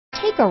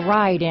Take a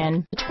ride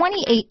in the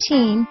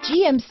 2018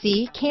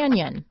 GMC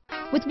Canyon.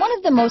 With one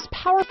of the most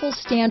powerful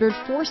standard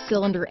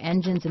 4-cylinder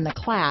engines in the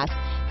class,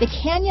 the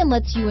Canyon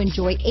lets you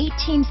enjoy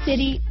 18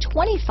 city,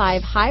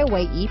 25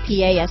 highway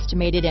EPA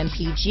estimated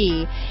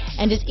MPG,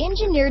 and is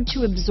engineered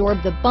to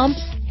absorb the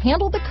bumps,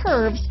 handle the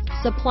curves,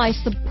 supply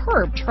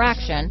superb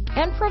traction,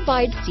 and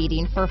provide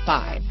seating for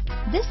 5.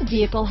 This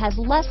vehicle has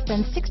less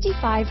than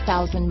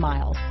 65,000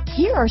 miles.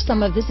 Here are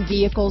some of this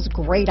vehicle's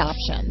great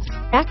options: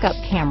 backup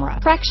camera,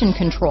 traction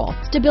control,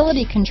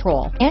 stability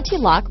control,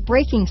 anti-lock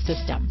braking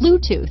system,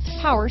 Bluetooth,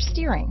 power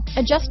steering,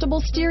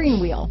 adjustable steering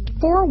wheel,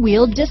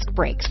 4-wheel disc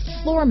brakes,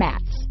 floor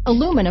mats,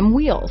 aluminum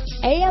wheels,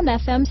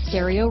 AM/FM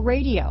stereo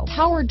radio,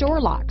 power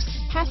door locks,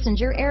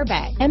 passenger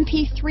airbag,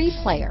 MP3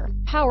 player,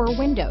 power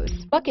windows,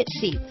 bucket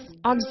seats,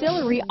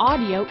 auxiliary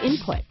audio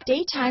input,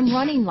 daytime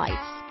running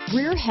lights,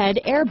 rear head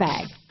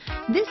airbag.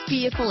 This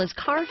vehicle is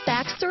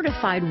CARFAX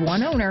certified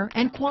one owner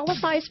and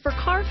qualifies for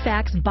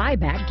CARFAX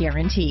buyback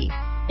guarantee.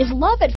 Is love at